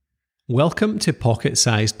Welcome to Pocket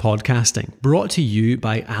Sized Podcasting, brought to you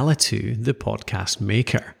by Alitu, the podcast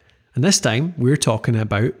maker. And this time, we're talking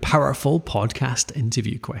about powerful podcast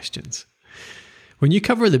interview questions. When you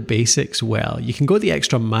cover the basics well, you can go the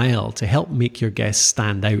extra mile to help make your guests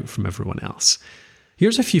stand out from everyone else.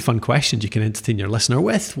 Here's a few fun questions you can entertain your listener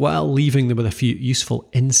with, while leaving them with a few useful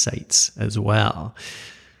insights as well.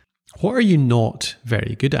 What are you not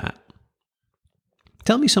very good at?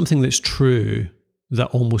 Tell me something that's true that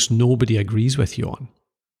almost nobody agrees with you on.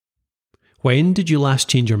 When did you last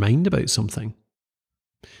change your mind about something?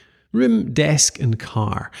 Room, desk, and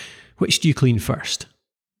car. Which do you clean first?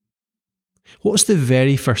 What's the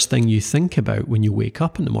very first thing you think about when you wake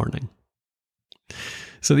up in the morning?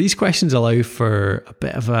 So these questions allow for a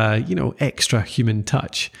bit of a, extra human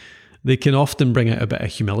touch. They can often bring out a bit of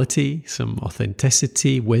humility, some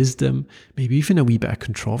authenticity, wisdom, maybe even a wee bit of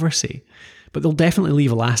controversy. But they'll definitely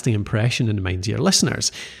leave a lasting impression in the minds of your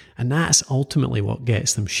listeners. And that's ultimately what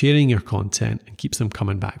gets them sharing your content and keeps them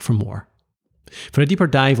coming back for more. For a deeper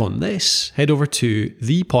dive on this, head over to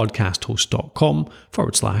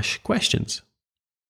thepodcasthost.com/questions.